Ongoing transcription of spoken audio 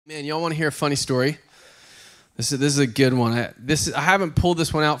Man, y'all want to hear a funny story? This is a good one. I haven't pulled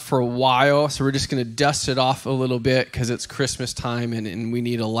this one out for a while, so we're just going to dust it off a little bit because it's Christmas time and we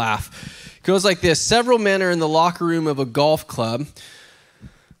need a laugh. It goes like this. Several men are in the locker room of a golf club.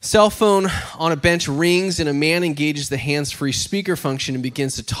 Cell phone on a bench rings, and a man engages the hands-free speaker function and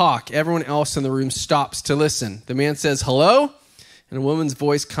begins to talk. Everyone else in the room stops to listen. The man says, "Hello?" And a woman's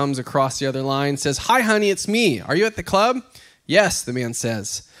voice comes across the other line, says, "Hi, honey, it's me. Are you at the club?" "Yes," the man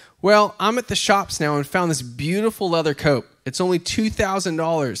says. "Well, I'm at the shops now and found this beautiful leather coat. It's only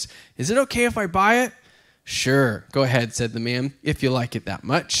 $2,000. Is it okay if I buy it?" "Sure, go ahead," said the man, "if you like it that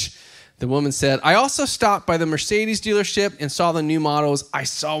much." The woman said, "I also stopped by the Mercedes dealership and saw the new models. I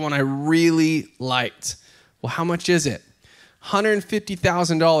saw one I really liked." "Well, how much is it?"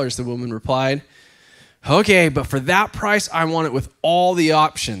 $150,000, the woman replied. "Okay, but for that price, I want it with all the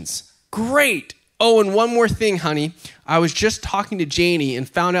options." "Great. Oh, and one more thing, honey. I was just talking to Janie and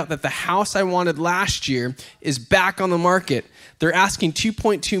found out that the house I wanted last year is back on the market. They're asking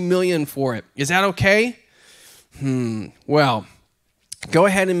 $2.2 million for it. Is that okay?" Well, go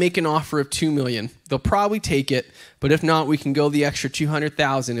ahead and make an offer of $2 million. They'll probably take it, but if not, we can go the extra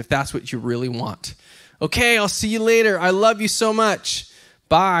 $200,000 if that's what you really want. "Okay, I'll see you later. I love you so much."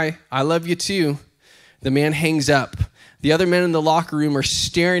 "Bye. I love you too." The man hangs up. The other men in the locker room are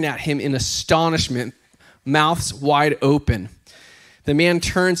staring at him in astonishment, mouths wide open. The man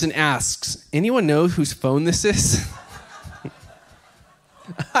turns and asks, "Anyone know whose phone this is?"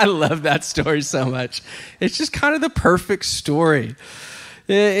 I love that story so much. It's just kind of the perfect story.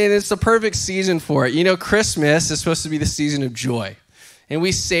 And it's the perfect season for it. You know, Christmas is supposed to be the season of joy. And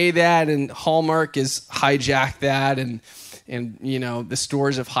we say that, and Hallmark has hijacked that, and you know, the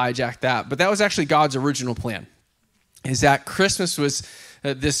stores have hijacked that. But that was actually God's original plan, is that Christmas was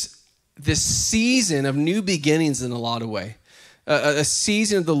this season of new beginnings in a lot of ways. A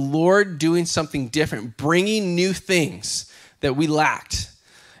season of the Lord doing something different, bringing new things that we lacked.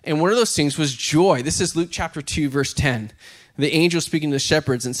 And one of those things was joy. This is Luke chapter 2, verse 10. The angel speaking to the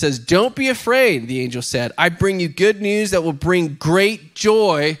shepherds and says, "Don't be afraid," the angel said. "I bring you good news that will bring great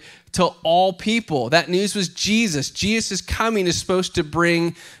joy to all people." That news was Jesus. Jesus' coming is supposed to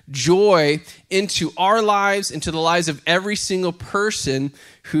bring joy into our lives, into the lives of every single person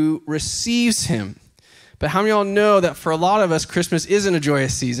who receives him. But how many of y'all know that for a lot of us, Christmas isn't a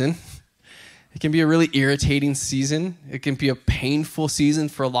joyous season? It can be a really irritating season. It can be a painful season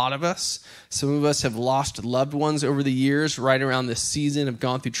for a lot of us. Some of us have lost loved ones over the years right around this season, have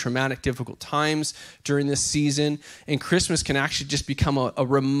gone through traumatic, difficult times during this season. And Christmas can actually just become a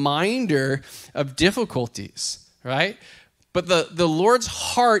reminder of difficulties, right? But the Lord's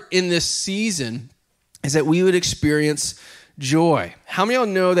heart in this season is that we would experience joy. How many of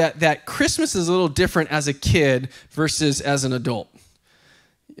y'all know that Christmas is a little different as a kid versus as an adult?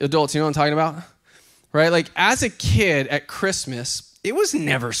 Adults, you know what I'm talking about? Right? Like, as a kid at Christmas, it was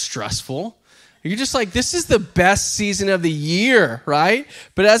never stressful. You're just like, this is the best season of the year, right?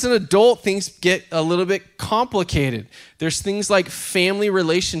 But as an adult, things get a little bit complicated. There's things like family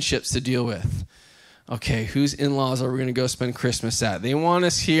relationships to deal with. Okay, whose in-laws are we going to go spend Christmas at? They want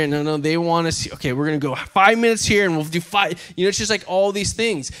us here. No, they want us here. Okay, we're going to go 5 minutes here and we'll do 5. You know, it's just like all these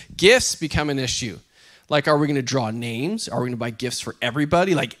things. Gifts become an issue. Like, are we going to draw names? Are we going to buy gifts for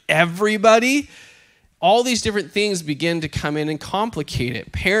everybody? Like, everybody? All these different things begin to come in and complicate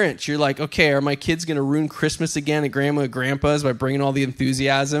it. Parents, you're like, okay, are my kids going to ruin Christmas again at Grandma and Grandpa's by bringing all the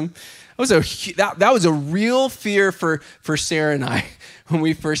enthusiasm? That was a real fear for Sarah and I when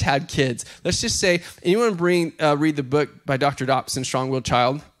we first had kids. Let's just say, anyone read the book by Dr. Dobson, Strong-Willed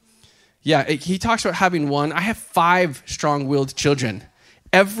Child? Yeah, he talks about having one. I have 5 strong-willed children.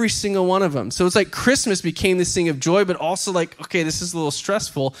 Every single one of them. So it's like Christmas became this thing of joy, but also like, okay, this is a little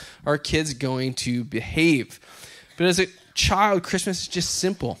stressful. Are kids going to behave? But as a child, Christmas is just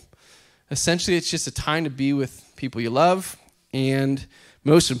simple. Essentially, it's just a time to be with people you love, and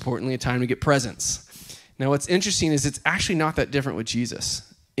most importantly, a time to get presents. Now, what's interesting is it's actually not that different with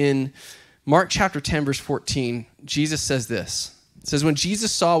Jesus. In Mark chapter 10, verse 14, Jesus says this. It says, when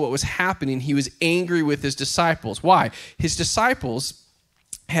Jesus saw what was happening, he was angry with his disciples. Why? His disciples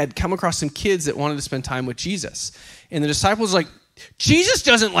had come across some kids that wanted to spend time with Jesus. And the disciples were like, Jesus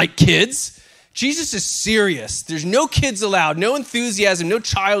doesn't like kids. Jesus is serious. There's no kids allowed, no enthusiasm, no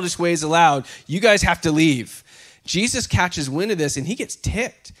childish ways allowed. You guys have to leave. Jesus catches wind of this and he gets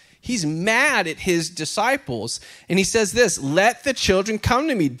ticked. He's mad at his disciples. And he says this, "Let the children come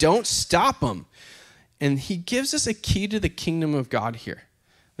to me. Don't stop them." And he gives us a key to the kingdom of God here.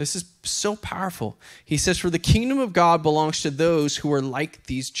 This is so powerful. He says, for the kingdom of God belongs to those who are like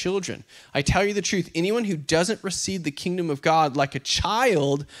these children. I tell you the truth, anyone who doesn't receive the kingdom of God like a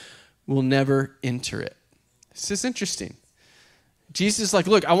child will never enter it. This is interesting. Jesus is like,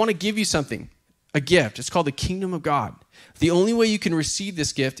 look, I want to give you something, a gift. It's called the kingdom of God. The only way you can receive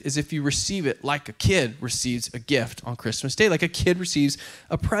this gift is if you receive it like a kid receives a gift on Christmas Day, like a kid receives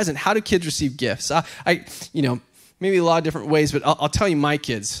a present. How do kids receive gifts? Maybe a lot of different ways, but I'll tell you my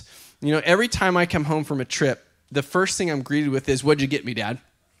kids. Every time I come home from a trip, the first thing I'm greeted with is, what'd you get me, Dad?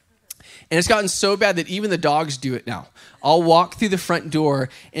 And it's gotten so bad that even the dogs do it now. I'll walk through the front door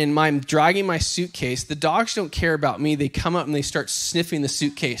and I'm dragging my suitcase. The dogs don't care about me. They come up and they start sniffing the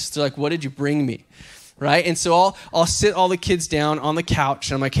suitcase. They're like, what did you bring me? Right? And so I'll sit all the kids down on the couch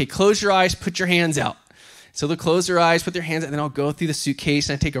and I'm like, hey, close your eyes, put your hands out. So they'll close their eyes, put their hands out, and then I'll go through the suitcase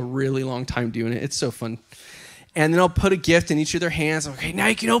and I take a really long time doing it. It's so fun. And then I'll put a gift in each of their hands. Okay, now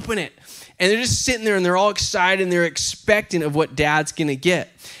you can open it. And they're just sitting there and they're all excited and they're expectant of what Dad's going to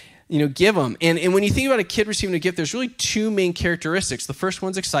give them. And when you think about a kid receiving a gift, there's really two main characteristics. The first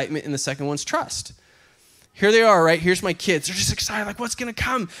one's excitement and the second one's trust. Here they are, right? Here's my kids. They're just excited, like, what's going to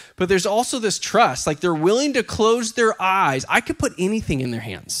come? But there's also this trust. Like, they're willing to close their eyes. I could put anything in their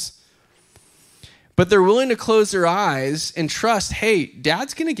hands. But they're willing to close their eyes and trust, hey,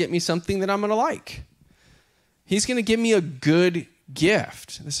 Dad's going to get me something that I'm going to like. He's going to give me a good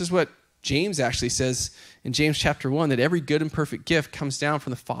gift. This is what James actually says in James chapter 1, that every good and perfect gift comes down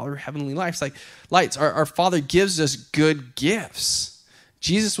from the Father of heavenly lights. Like lights, our Father gives us good gifts.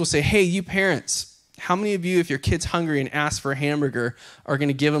 Jesus will say, hey, you parents, how many of you, if your kid's hungry and asks for a hamburger, are going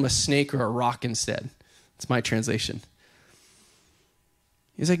to give him a snake or a rock instead? That's my translation.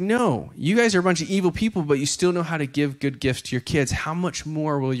 He's like, no, you guys are a bunch of evil people, but you still know how to give good gifts to your kids. How much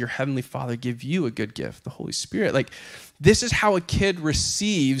more will your heavenly Father give you a good gift, the Holy Spirit? Like, this is how a kid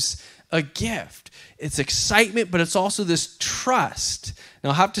receives a gift. It's excitement, but it's also this trust.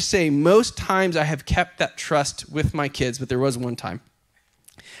 Now, I'll have to say, most times I have kept that trust with my kids, but there was one time.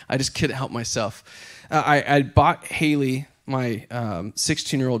 I just couldn't help myself. I bought Haley, my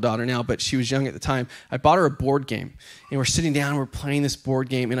 16-year-old daughter now, but she was young at the time. I bought her a board game, and we're sitting down, we're playing this board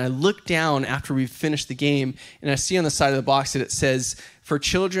game, and I look down after we finished the game, and I see on the side of the box that it says, for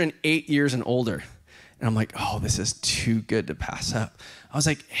children 8 years and older. And I'm like, oh, this is too good to pass up. I was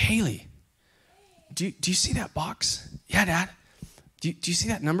like, Haley, do you see that box? Yeah, Dad. Do you see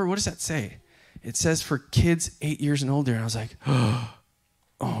that number? What does that say? It says for kids 8 years and older. And I was like,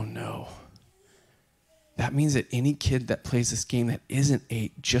 oh no. That means that any kid that plays this game that isn't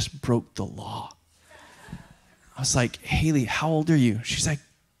 8 just broke the law. I was like, Haley, how old are you? She's like,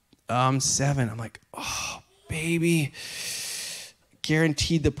 I'm 7. I'm like, oh, baby.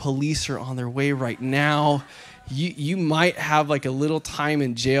 Guaranteed the police are on their way right now. You might have like a little time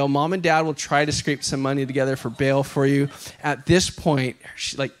in jail. Mom and Dad will try to scrape some money together for bail for you. At this point,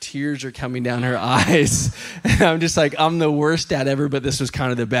 tears are coming down her eyes. And I'm just like, I'm the worst dad ever, but this was kind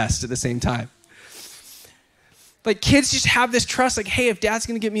of the best at the same time. Like, kids just have this trust, like, hey, if Dad's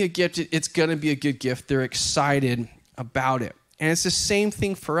going to get me a gift, it's going to be a good gift. They're excited about it. And it's the same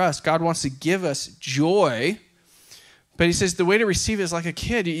thing for us. God wants to give us joy, but he says the way to receive it is like a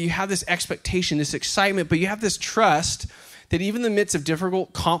kid. You have this expectation, this excitement, but you have this trust that even in the midst of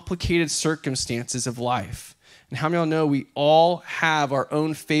difficult, complicated circumstances of life, and how many of y'all know we all have our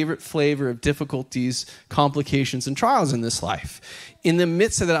own favorite flavor of difficulties, complications, and trials in this life. In the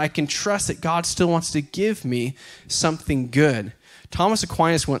midst of that, I can trust that God still wants to give me something good. Thomas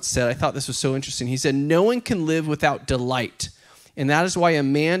Aquinas once said, I thought this was so interesting, he said, no one can live without delight. And that is why a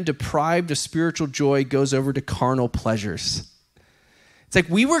man deprived of spiritual joy goes over to carnal pleasures. It's like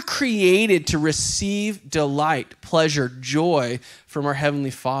we were created to receive delight, pleasure, joy from our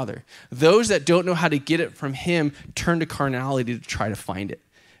Heavenly Father. Those that don't know how to get it from Him turn to carnality to try to find it,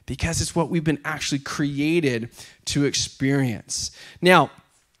 because it's what we've been actually created to experience. Now,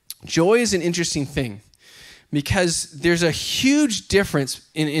 joy is an interesting thing because there's a huge difference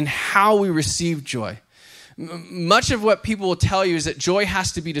in how we receive joy. Much of what people will tell you is that joy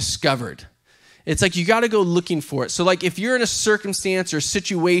has to be discovered. It's like you got to go looking for it. So like if you're in a circumstance or a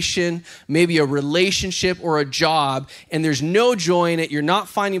situation, maybe a relationship or a job, and there's no joy in it, you're not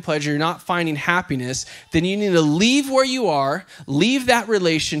finding pleasure, you're not finding happiness, then you need to leave where you are, leave that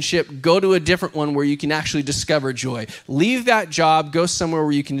relationship, go to a different one where you can actually discover joy. Leave that job, go somewhere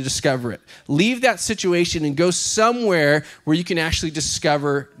where you can discover it. Leave that situation and go somewhere where you can actually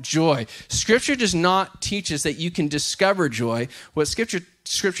discover joy. Scripture does not teach us that you can discover joy. What Scripture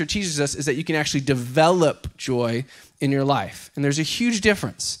Scripture teaches us is that you can actually develop joy in your life. And there's a huge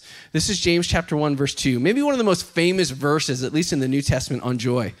difference. This is James chapter 1, verse 2. Maybe one of the most famous verses, at least in the New Testament, on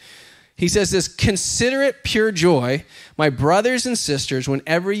joy. He says this, "Consider it pure joy, my brothers and sisters,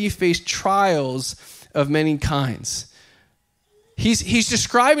 whenever you face trials of many kinds." He's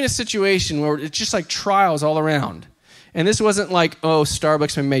describing a situation where it's just like trials all around. And this wasn't like, oh,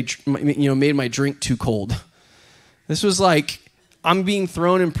 Starbucks made my drink too cold. This was like, I'm being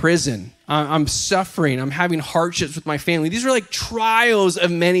thrown in prison. I'm suffering. I'm having hardships with my family. These are like trials of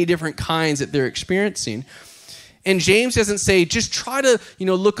many different kinds that they're experiencing. And James doesn't say, just try to,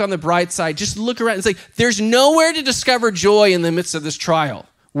 look on the bright side. Just look around. It's like, there's nowhere to discover joy in the midst of this trial.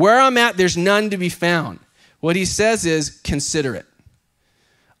 Where I'm at, there's none to be found. What he says is, consider it.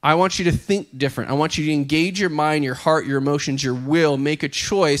 I want you to think different. I want you to engage your mind, your heart, your emotions, your will, make a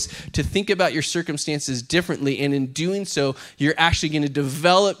choice to think about your circumstances differently. And in doing so, you're actually going to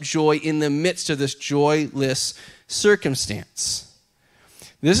develop joy in the midst of this joyless circumstance.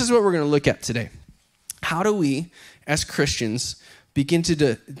 This is what we're going to look at today. How do we, as Christians, begin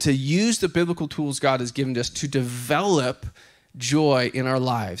to use the biblical tools God has given us to develop joy in our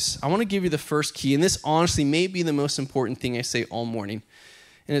lives? I want to give you the first key, and this honestly may be the most important thing I say all morning.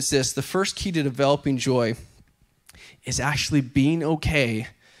 And it's this: the first key to developing joy is actually being okay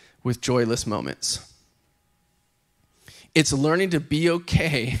with joyless moments. It's learning to be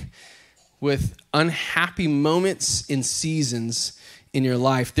okay with unhappy moments and seasons in your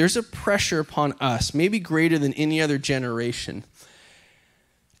life. There's a pressure upon us, maybe greater than any other generation,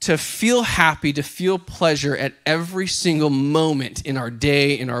 to feel happy, to feel pleasure at every single moment in our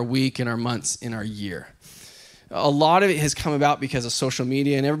day, in our week, in our months, in our year. A lot of it has come about because of social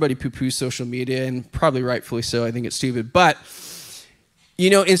media, and everybody poo-poos social media, and probably rightfully so. I think it's stupid. But,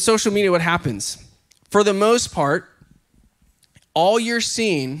 in social media, what happens? For the most part, all you're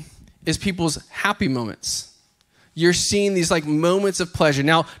seeing is people's happy moments. You're seeing these moments of pleasure.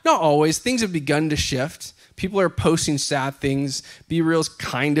 Now, not always. Things have begun to shift. People are posting sad things. Be Real's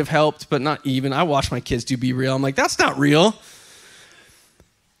kind of helped, but not even. I watch my kids do Be Real. I'm like, that's not real.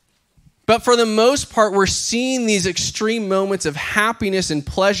 But for the most part, we're seeing these extreme moments of happiness and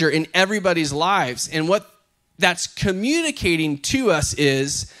pleasure in everybody's lives. And what that's communicating to us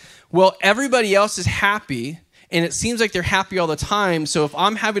is, well, everybody else is happy, and it seems like they're happy all the time. So if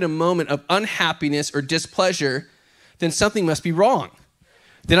I'm having a moment of unhappiness or displeasure, then something must be wrong.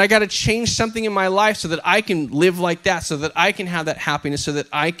 Then I got to change something in my life so that I can live like that, so that I can have that happiness, so that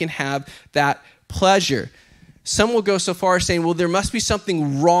I can have that pleasure. Some will go so far as saying, well, there must be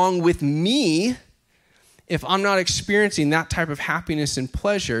something wrong with me if I'm not experiencing that type of happiness and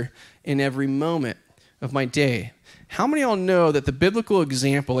pleasure in every moment of my day. How many of y'all know that the biblical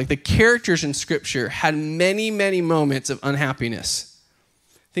example, the characters in Scripture, had many, many moments of unhappiness?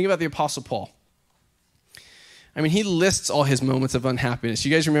 Think about the Apostle Paul. He lists all his moments of unhappiness.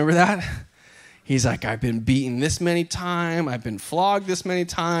 You guys remember that? He's like, I've been beaten this many times. I've been flogged this many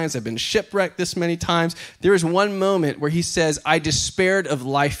times. I've been shipwrecked this many times. There is one moment where he says, I despaired of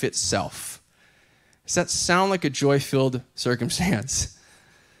life itself. Does that sound like a joy-filled circumstance?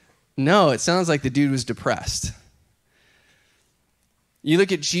 No, it sounds like the dude was depressed. You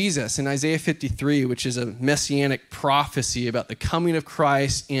look at Jesus in Isaiah 53, which is a messianic prophecy about the coming of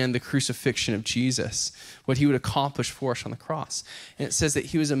Christ and the crucifixion of Jesus, what he would accomplish for us on the cross. And it says that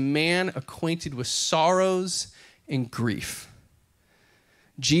he was a man acquainted with sorrows and grief.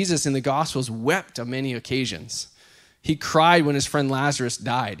 Jesus in the Gospels wept on many occasions. He cried when his friend Lazarus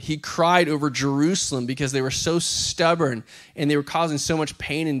died. He cried over Jerusalem because they were so stubborn and they were causing so much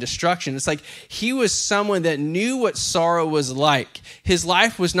pain and destruction. It's like he was someone that knew what sorrow was like. His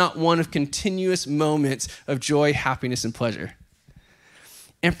life was not one of continuous moments of joy, happiness, and pleasure.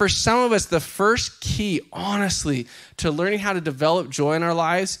 And for some of us, the first key, honestly, to learning how to develop joy in our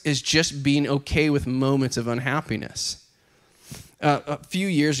lives is just being okay with moments of unhappiness. A few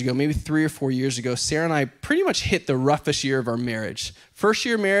years ago, maybe 3 or 4 years ago, Sarah and I pretty much hit the roughest year of our marriage. First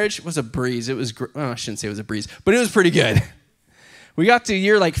year of marriage was a breeze. It was, I shouldn't say it was a breeze, but it was pretty good. We got to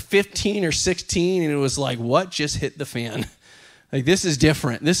year 15 or 16, and it was like, what just hit the fan? This is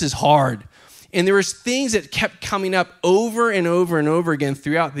different. This is hard. And there was things that kept coming up over and over and over again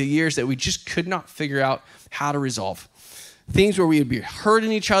throughout the years that we just could not figure out how to resolve. Things where we would be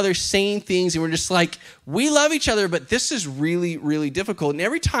hurting each other, saying things, and we're just like, we love each other, but this is really, really difficult. And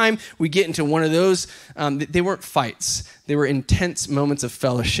every time we get into one of those, they weren't fights. They were intense moments of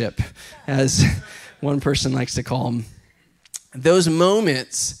fellowship, as one person likes to call them. Those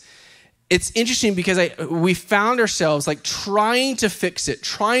moments, it's interesting because we found ourselves trying to fix it,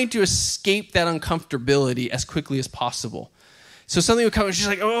 trying to escape that uncomfortability as quickly as possible. So something would come and she's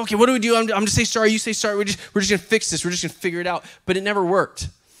like, oh, okay, what do we do? I'm going to say sorry, you say sorry. We're just going to fix this. We're just going to figure it out. But it never worked.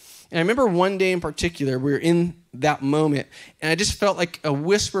 And I remember one day in particular, we were in that moment, and I just felt like a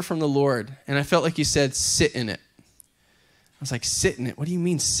whisper from the Lord, and I felt like he said, sit in it. I was like, sit in it? What do you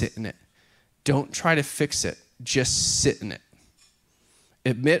mean sit in it? Don't try to fix it. Just sit in it.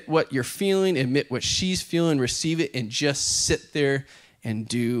 Admit what you're feeling, admit what she's feeling, receive it, and just sit there and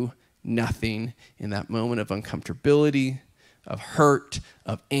do nothing in that moment of uncomfortability, of hurt,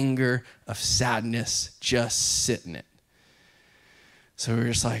 of anger, of sadness. Just sit in it. So we were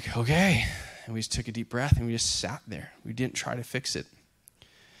just like, okay. And we just took a deep breath and we just sat there. We didn't try to fix it.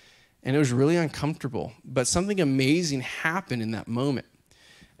 And it was really uncomfortable. But something amazing happened in that moment.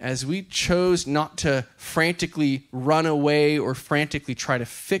 As we chose not to frantically run away or frantically try to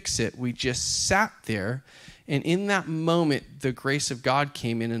fix it, we just sat there. And in that moment, the grace of God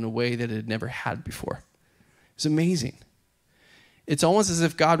came in a way that it had never had before. It was amazing. It's almost as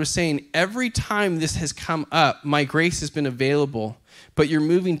if God was saying, every time this has come up, my grace has been available, but you're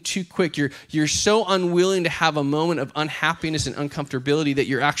moving too quick. You're so unwilling to have a moment of unhappiness and uncomfortability that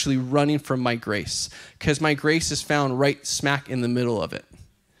you're actually running from my grace, because my grace is found right smack in the middle of it.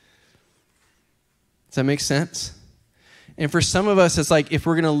 Does that make sense? And for some of us, it's like if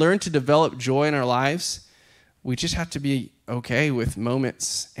we're going to learn to develop joy in our lives, we just have to be okay with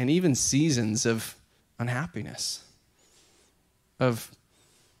moments and even seasons of unhappiness, of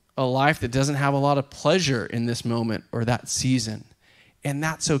a life that doesn't have a lot of pleasure in this moment or that season. And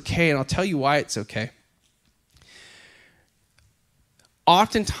that's okay. And I'll tell you why it's okay.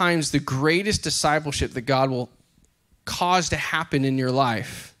 Oftentimes, the greatest discipleship that God will cause to happen in your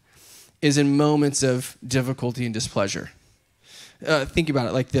life is in moments of difficulty and displeasure. Think about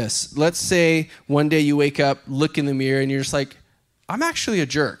it like this. Let's say one day you wake up, look in the mirror, and you're just like, I'm actually a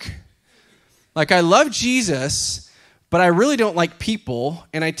jerk. Like, I love Jesus, but I really don't like people,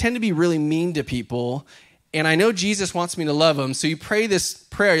 and I tend to be really mean to people, and I know Jesus wants me to love them. So you pray this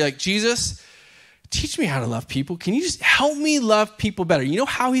prayer. You're like, Jesus, teach me how to love people. Can you just help me love people better? You know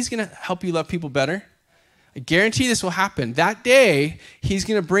how he's going to help you love people better? I guarantee this will happen. That day, he's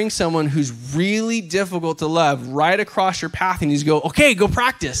going to bring someone who's really difficult to love right across your path, and he's going to go, okay, go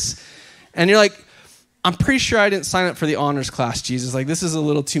practice. And you're like, I'm pretty sure I didn't sign up for the honors class, Jesus. Like, this is a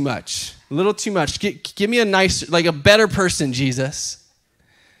little too much. A little too much. Give me a nice, like a better person, Jesus.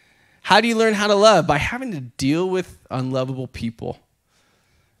 How do you learn how to love? By having to deal with unlovable people.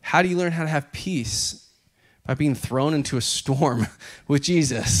 How do you learn how to have peace? By being thrown into a storm with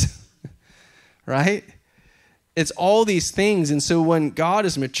Jesus, right? It's all these things. And so when God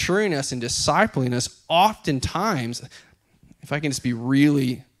is maturing us and discipling us, oftentimes, if I can just be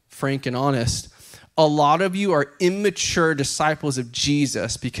really frank and honest, a lot of you are immature disciples of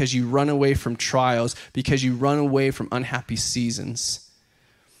Jesus because you run away from trials, because you run away from unhappy seasons,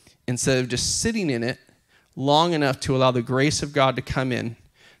 instead of just sitting in it long enough to allow the grace of God to come in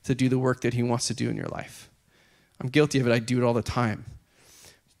to do the work that he wants to do in your life. I'm guilty of it. I do it all the time.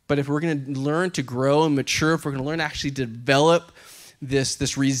 But if we're going to learn to grow and mature, if we're going to learn to actually develop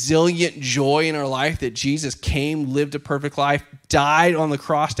this resilient joy in our life that Jesus came, lived a perfect life, died on the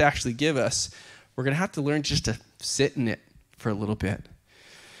cross to actually give us, we're going to have to learn just to sit in it for a little bit.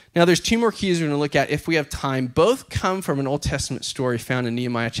 Now, there's two more keys we're going to look at if we have time. Both come from an Old Testament story found in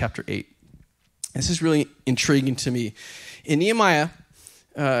Nehemiah chapter 8. This is really intriguing to me. In Nehemiah,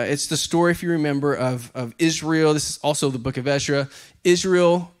 it's the story, if you remember, of Israel. This is also the book of Ezra.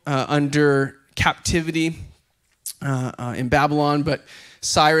 Israel under captivity in Babylon, but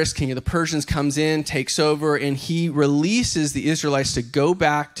Cyrus, king of the Persians, comes in, takes over, and he releases the Israelites to go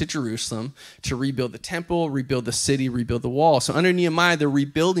back to Jerusalem to rebuild the temple, rebuild the city, rebuild the wall. So under Nehemiah, they're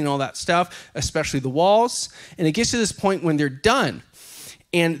rebuilding all that stuff, especially the walls. And it gets to this point when they're done.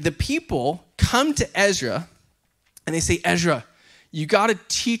 And the people come to Ezra, and they say, Ezra, you got to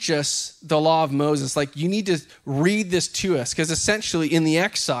teach us the law of Moses. Like, you need to read this to us. Because essentially, in the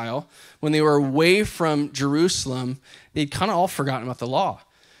exile, when they were away from Jerusalem, they'd kind of all forgotten about the law.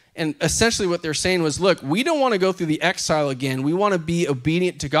 And essentially what they're saying was, look, we don't want to go through the exile again. We want to be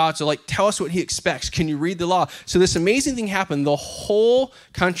obedient to God. So, like, tell us what he expects. Can you read the law? So this amazing thing happened. The whole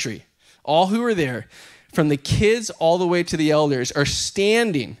country, all who were there, from the kids all the way to the elders, are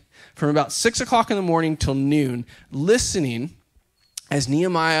standing from about 6 o'clock in the morning till noon, listening as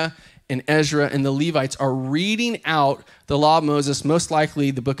Nehemiah and Ezra and the Levites are reading out the law of Moses, most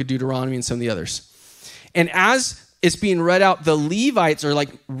likely the book of Deuteronomy and some of the others. And as it's being read out, the Levites are like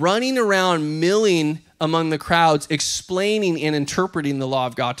running around milling among the crowds, explaining and interpreting the law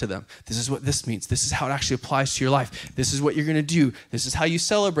of God to them. This is what this means. This is how it actually applies to your life. This is what you're going to do. This is how you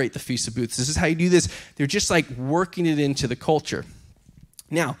celebrate the Feast of Booths. This is how you do this. They're just like working it into the culture.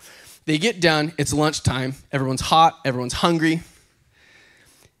 Now, they get done. It's lunchtime. Everyone's hot. Everyone's hungry.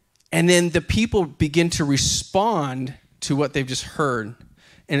 And then the people begin to respond to what they've just heard.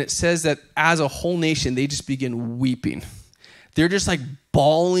 And it says that as a whole nation, they just begin weeping. They're just like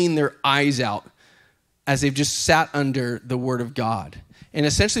bawling their eyes out as they've just sat under the word of God. And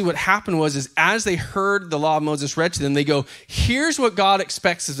essentially what happened was as they heard the law of Moses read to them, they go, here's what God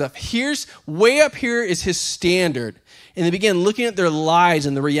expects of us. Here's, way up here is his standard. And they began looking at their lives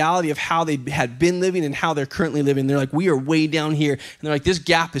and the reality of how they had been living and how they're currently living. They're like, we are way down here. And they're like, this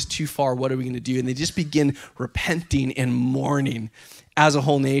gap is too far. What are we going to do? And they just begin repenting and mourning as a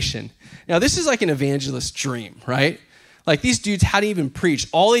whole nation. Now, this is like an evangelist's dream, right? Like these dudes hadn't even preached.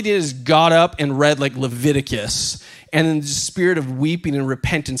 All they did is got up and read like Leviticus. And then the spirit of weeping and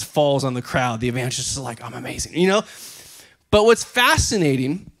repentance falls on the crowd. The evangelist is like, I'm amazing, you know? But what's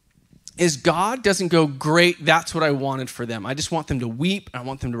fascinating is God doesn't go, great, that's what I wanted for them. I just want them to weep, and I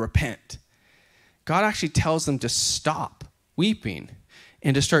want them to repent. God actually tells them to stop weeping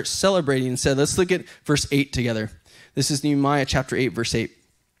and to start celebrating and said, let's look at verse 8 together. This is Nehemiah chapter 8, verse 8.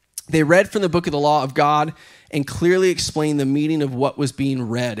 They read from the book of the law of God and clearly explained the meaning of what was being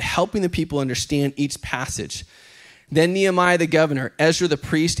read, helping the people understand each passage. Then Nehemiah the governor, Ezra the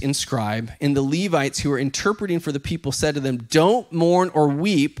priest and scribe, and the Levites who were interpreting for the people said to them, don't mourn or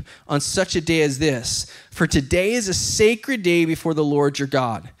weep on such a day as this, for today is a sacred day before the Lord your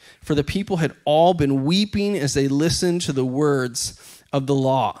God. For the people had all been weeping as they listened to the words of the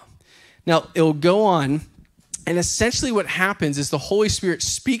law. Now, it'll go on, and essentially what happens is the Holy Spirit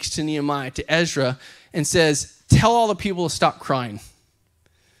speaks to Nehemiah, to Ezra, and says, tell all the people to stop crying.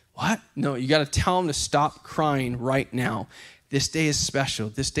 What? No, you got to tell them to stop crying right now. This day is special.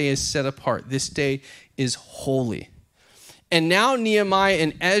 This day is set apart. This day is holy. And now Nehemiah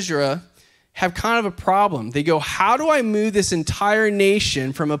and Ezra have kind of a problem. They go, how do I move this entire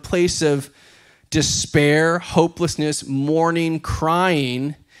nation from a place of despair, hopelessness, mourning,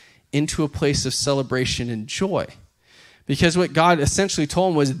 crying, into a place of celebration and joy? Because what God essentially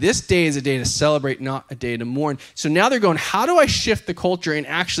told them was this day is a day to celebrate, not a day to mourn. So now they're going, how do I shift the culture and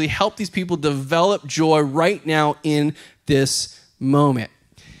actually help these people develop joy right now in this moment?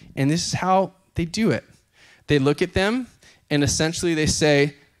 And this is how they do it. They look at them and essentially they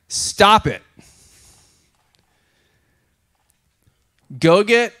say, stop it. Go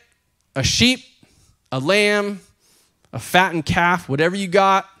get a sheep, a lamb, a fattened calf, whatever you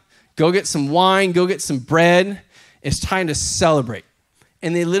got. Go get some wine, go get some bread. It's time to celebrate.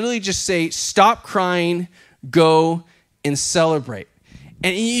 And they literally just say, stop crying, go and celebrate.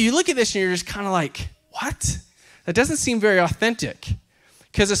 And you look at this and you're just kind of like, what? That doesn't seem very authentic.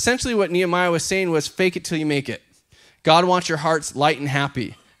 Because essentially what Nehemiah was saying was fake it till you make it. God wants your hearts light and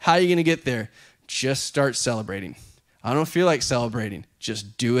happy. How are you going to get there? Just start celebrating. I don't feel like celebrating.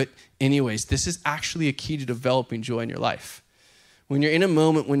 Just do it anyways. This is actually a key to developing joy in your life. When you're in a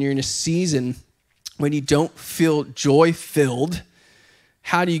moment, when you're in a season, when you don't feel joy-filled,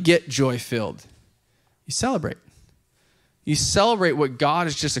 how do you get joy-filled? You celebrate. You celebrate what God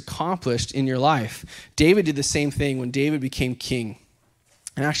has just accomplished in your life. David did the same thing when David became king.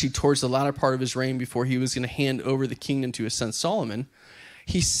 And actually towards the latter part of his reign, before he was going to hand over the kingdom to his son Solomon,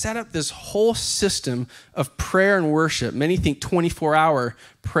 he set up this whole system of prayer and worship. Many think 24-hour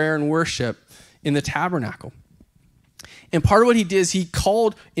prayer and worship in the tabernacle. And part of what he did is he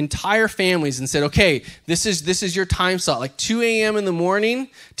called entire families and said, okay, this is your time slot, like 2 a.m. in the morning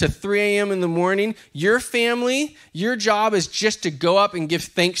to 3 a.m. in the morning. Your family, your job is just to go up and give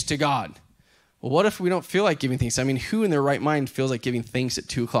thanks to God. Well, what if we don't feel like giving thanks? I mean, who in their right mind feels like giving thanks at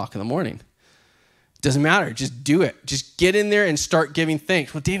 2 o'clock in the morning? Doesn't matter. Just do it. Just get in there and start giving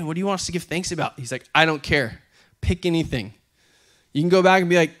thanks. Well, David, what do you want us to give thanks about? He's like, I don't care. Pick anything. You can go back and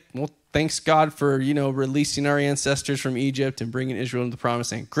be like, well, thanks God for, releasing our ancestors from Egypt and bringing Israel into the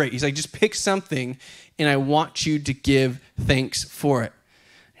promised land. Great. He's like, just pick something and I want you to give thanks for it.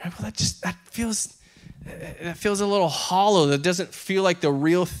 And well, that feels a little hollow. That doesn't feel like the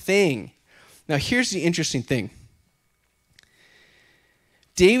real thing. Now, here's the interesting thing.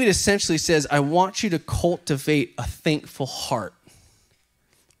 David essentially says, I want you to cultivate a thankful heart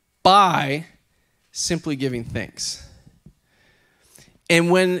by simply giving thanks.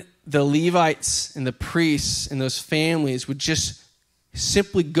 And when the Levites and the priests and those families would just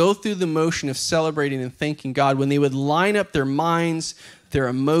simply go through the motion of celebrating and thanking God, when they would line up their minds, their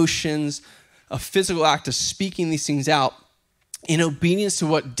emotions, a physical act of speaking these things out, in obedience to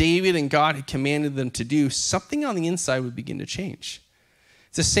what David and God had commanded them to do, something on the inside would begin to change.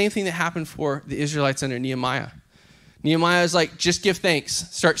 It's the same thing that happened for the Israelites under Nehemiah. Nehemiah is like, just give thanks,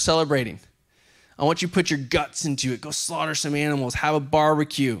 start celebrating. I want you to put your guts into it. Go slaughter some animals, have a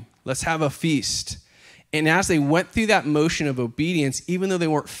barbecue. Let's have a feast. And as they went through that motion of obedience, even though they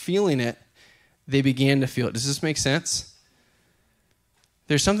weren't feeling it, they began to feel it. Does this make sense?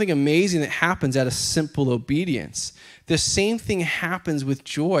 There's something amazing that happens out of simple obedience. The same thing happens with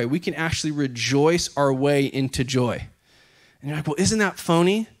joy. We can actually rejoice our way into joy. And you're like, well, isn't that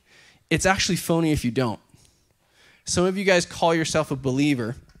phony? It's actually phony if you don't. Some of you guys call yourself a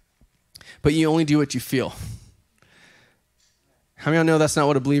believer, but you only do what you feel. How many of y'all know that's not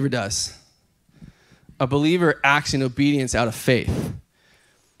what a believer does? A believer acts in obedience out of faith.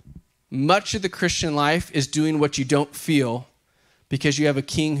 Much of the Christian life is doing what you don't feel because you have a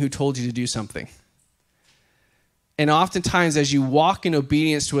king who told you to do something. And oftentimes, as you walk in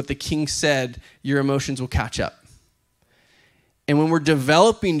obedience to what the king said, your emotions will catch up. And when we're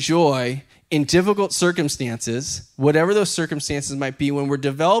developing joy in difficult circumstances, whatever those circumstances might be, when we're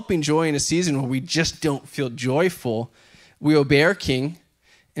developing joy in a season where we just don't feel joyful, we obey our king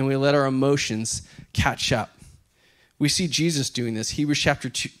and we let our emotions catch up. We see Jesus doing this. Hebrews chapter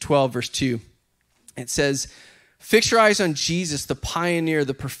 12, verse 2. It says, fix your eyes on Jesus, the pioneer,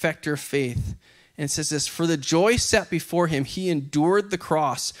 the perfecter of faith. And it says this, for the joy set before him, he endured the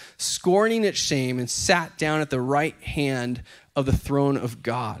cross, scorning its shame, and sat down at the right hand of the throne of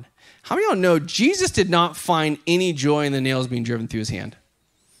God. How many of y'all know Jesus did not find any joy in the nails being driven through his hand?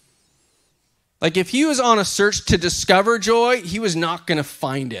 Like if he was on a search to discover joy, he was not going to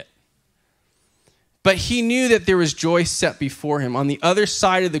find it. But he knew that there was joy set before him. On the other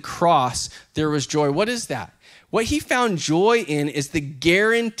side of the cross, there was joy. What is that? What he found joy in is the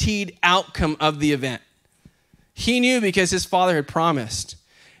guaranteed outcome of the event. He knew because his father had promised.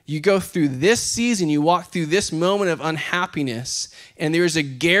 You go through this season, you walk through this moment of unhappiness, and there is a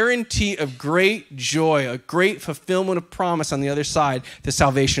guarantee of great joy, a great fulfillment of promise on the other side, the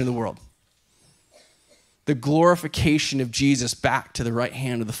salvation of the world. The glorification of Jesus back to the right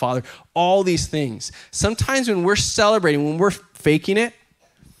hand of the Father. All these things. Sometimes when we're celebrating, when we're faking it,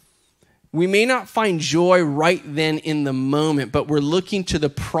 we may not find joy right then in the moment, but we're looking to the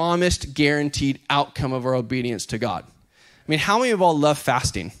promised, guaranteed outcome of our obedience to God. I mean, how many of all love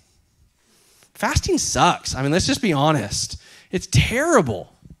fasting? Fasting sucks. I mean, let's just be honest. It's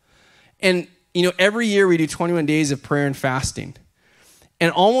terrible. And, every year we do 21 days of prayer and fasting.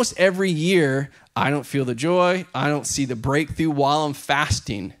 And almost every year, I don't feel the joy. I don't see the breakthrough while I'm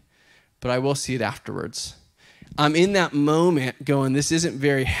fasting, but I will see it afterwards. I'm in that moment going, this isn't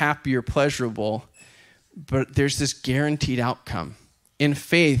very happy or pleasurable, but there's this guaranteed outcome. In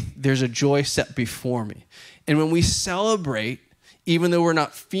faith, there's a joy set before me. And when we celebrate, even though we're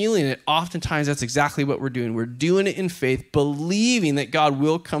not feeling it, oftentimes that's exactly what we're doing. We're doing it in faith, believing that God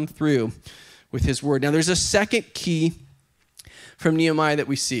will come through with his word. Now, there's a second key from Nehemiah that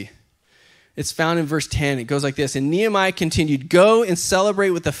we see. It's found in verse 10. It goes like this. And Nehemiah continued, go and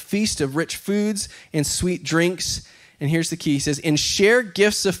celebrate with a feast of rich foods and sweet drinks. And here's the key. He says, and share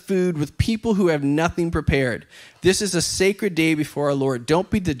gifts of food with people who have nothing prepared. This is a sacred day before our Lord. Don't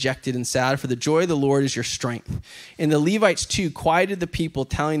be dejected and sad, for the joy of the Lord is your strength. And the Levites too quieted the people,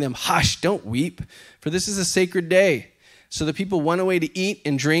 telling them, hush, don't weep, for this is a sacred day. So the people went away to eat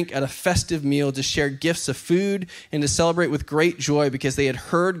and drink at a festive meal, to share gifts of food and to celebrate with great joy because they had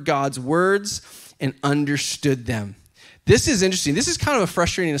heard God's words and understood them. This is interesting. This is kind of a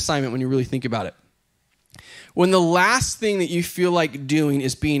frustrating assignment when you really think about it. When the last thing that you feel like doing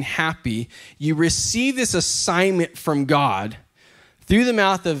is being happy, you receive this assignment from God through the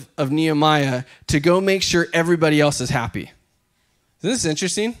mouth of Nehemiah to go make sure everybody else is happy. Isn't this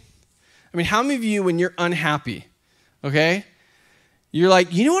interesting? I mean, how many of you, when you're unhappy, okay, you're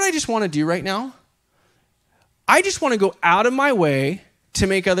like, you know what I just want to do right now? I just want to go out of my way to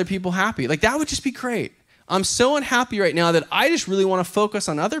make other people happy. Like, that would just be great. I'm so unhappy right now that I just really want to focus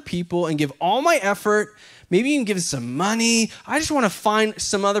on other people and give all my effort, maybe even give some money. I just want to find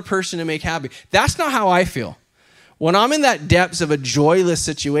some other person to make happy. That's not how I feel. When I'm in that depths of a joyless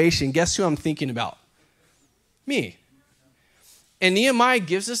situation, guess who I'm thinking about? Me. And Nehemiah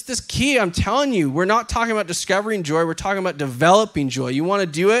gives us this key. I'm telling you, we're not talking about discovering joy. We're talking about developing joy. You want to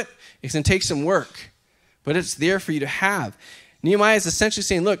do it? It's going to take some work, but it's there for you to have. Nehemiah is essentially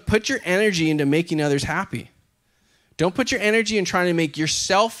saying, look, put your energy into making others happy. Don't put your energy in trying to make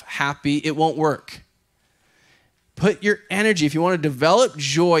yourself happy. It won't work. Put your energy, if you want to develop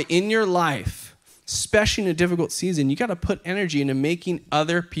joy in your life, especially in a difficult season, you got to put energy into making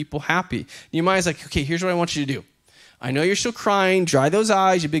other people happy. Nehemiah's like, okay, here's what I want you to do. I know you're still crying. Dry those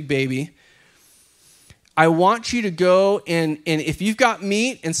eyes, you big baby. I want you to go and if you've got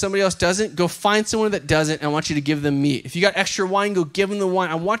meat and somebody else doesn't, go find someone that doesn't, and I want you to give them meat. If you got extra wine, go give them the wine.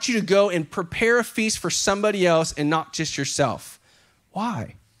 I want you to go and prepare a feast for somebody else and not just yourself.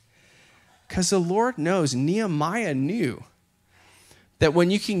 Why? Because the Lord knows, Nehemiah knew that when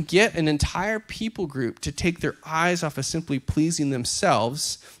you can get an entire people group to take their eyes off of simply pleasing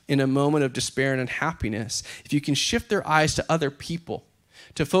themselves in a moment of despair and unhappiness, if you can shift their eyes to other people,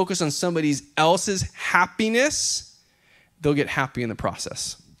 to focus on somebody else's happiness, they'll get happy in the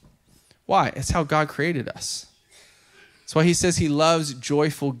process. Why? It's how God created us. That's why he says he loves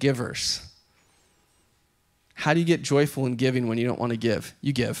joyful givers. How do you get joyful in giving when you don't want to give?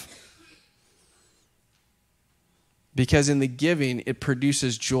 You give. Because in the giving, it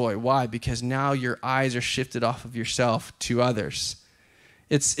produces joy. Why? Because now your eyes are shifted off of yourself to others.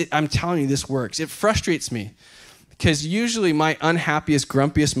 I'm telling you, this works. It frustrates me because usually my unhappiest,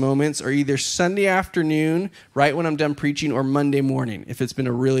 grumpiest moments are either Sunday afternoon, right when I'm done preaching, or Monday morning, if it's been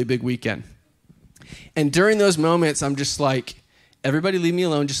a really big weekend. And during those moments, I'm just like, everybody leave me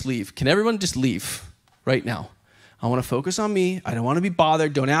alone, just leave. Can everyone just leave right now? I want to focus on me. I don't want to be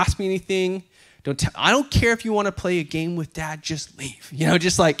bothered. Don't ask me anything. I don't care if you want to play a game with dad, just leave.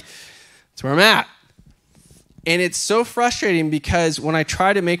 Just like, that's where I'm at. And it's so frustrating because when I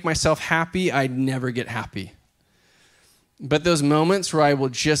try to make myself happy, I never get happy. But those moments where I will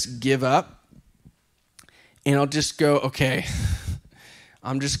just give up and I'll just go, okay,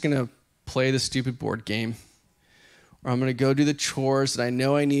 I'm just going to play the stupid board game. Or I'm going to go do the chores that I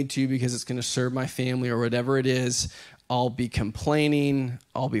know I need to because it's going to serve my family or whatever it is. I'll be complaining,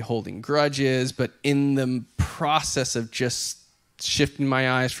 I'll be holding grudges, but in the process of just shifting my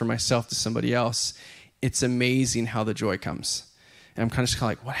eyes from myself to somebody else, it's amazing how the joy comes. And I'm kind of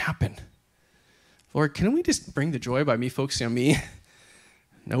like, what happened? Lord, can we just bring the joy by me focusing on me?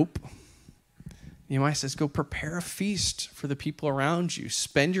 Nope. Nehemiah says, go prepare a feast for the people around you.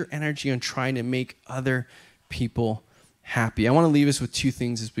 Spend your energy on trying to make other people happy. I want to leave us with two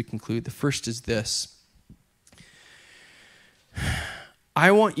things as we conclude. The first is this.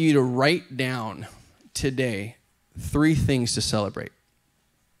 I want you to write down today 3 things to celebrate.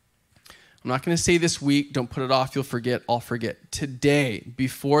 I'm not going to say this week, don't put it off, you'll forget, I'll forget. Today,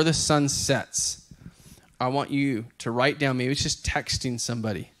 before the sun sets, I want you to write down, maybe it's just texting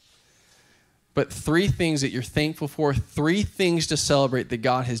somebody, but 3 things that you're thankful for, 3 things to celebrate that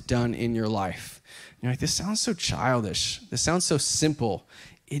God has done in your life. You're like, this sounds so childish. This sounds so simple.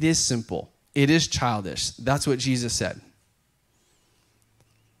 It is simple. It is childish. That's what Jesus said.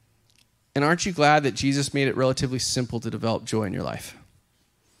 And aren't you glad that Jesus made it relatively simple to develop joy in your life?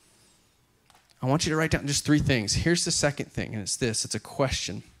 I want you to write down just 3 things. Here's the second thing, and it's this. It's a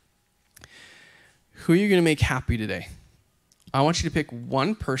question. Who are you going to make happy today? I want you to pick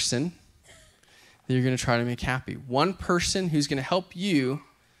one person that you're going to try to make happy. One person who's going to help you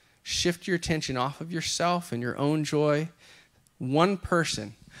shift your attention off of yourself and your own joy. One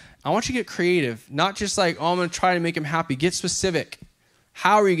person. I want you to get creative. Not just like, oh, I'm going to try to make them happy. Get specific.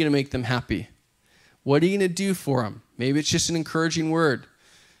 How are you going to make them happy? What are you going to do for them? Maybe it's just an encouraging word.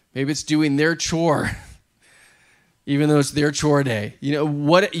 Maybe it's doing their chore, even though it's their chore day.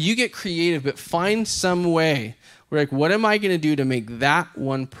 What you get creative, but find some way. We're like, what am I going to do to make that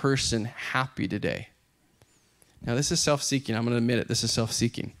one person happy today? Now, this is self-seeking. I'm going to admit it. This is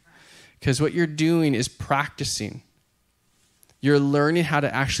self-seeking. Because what you're doing is practicing. You're learning how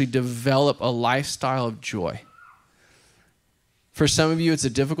to actually develop a lifestyle of joy. For some of you, it's a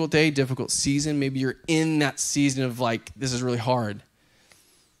difficult day, difficult season. Maybe you're in that season of like, this is really hard.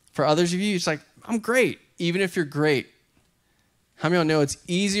 For others of you, it's like, I'm great, even if you're great. How many of y'all know it's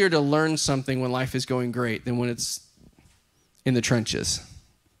easier to learn something when life is going great than when it's in the trenches?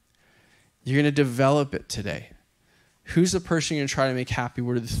 You're going to develop it today. Who's the person you're going to try to make happy?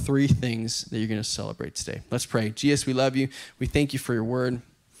 What are the 3 things that you're going to celebrate today? Let's pray. Jesus, we love you. We thank you for your word.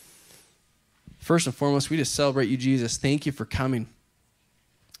 First and foremost, we just celebrate you, Jesus. Thank you for coming.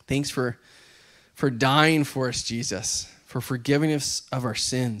 Thanks for dying for us, Jesus, for forgiving us of our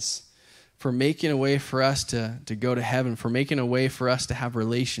sins, for making a way for us to go to heaven, for making a way for us to have a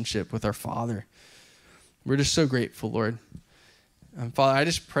relationship with our Father. We're just so grateful, Lord. And Father, I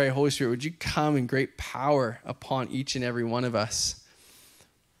just pray, Holy Spirit, would you come in great power upon each and every one of us,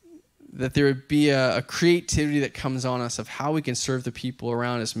 that there would be a creativity that comes on us of how we can serve the people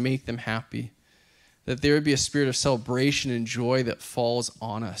around us, make them happy. That there would be a spirit of celebration and joy that falls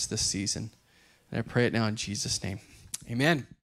on us this season. And I pray it now in Jesus' name. Amen.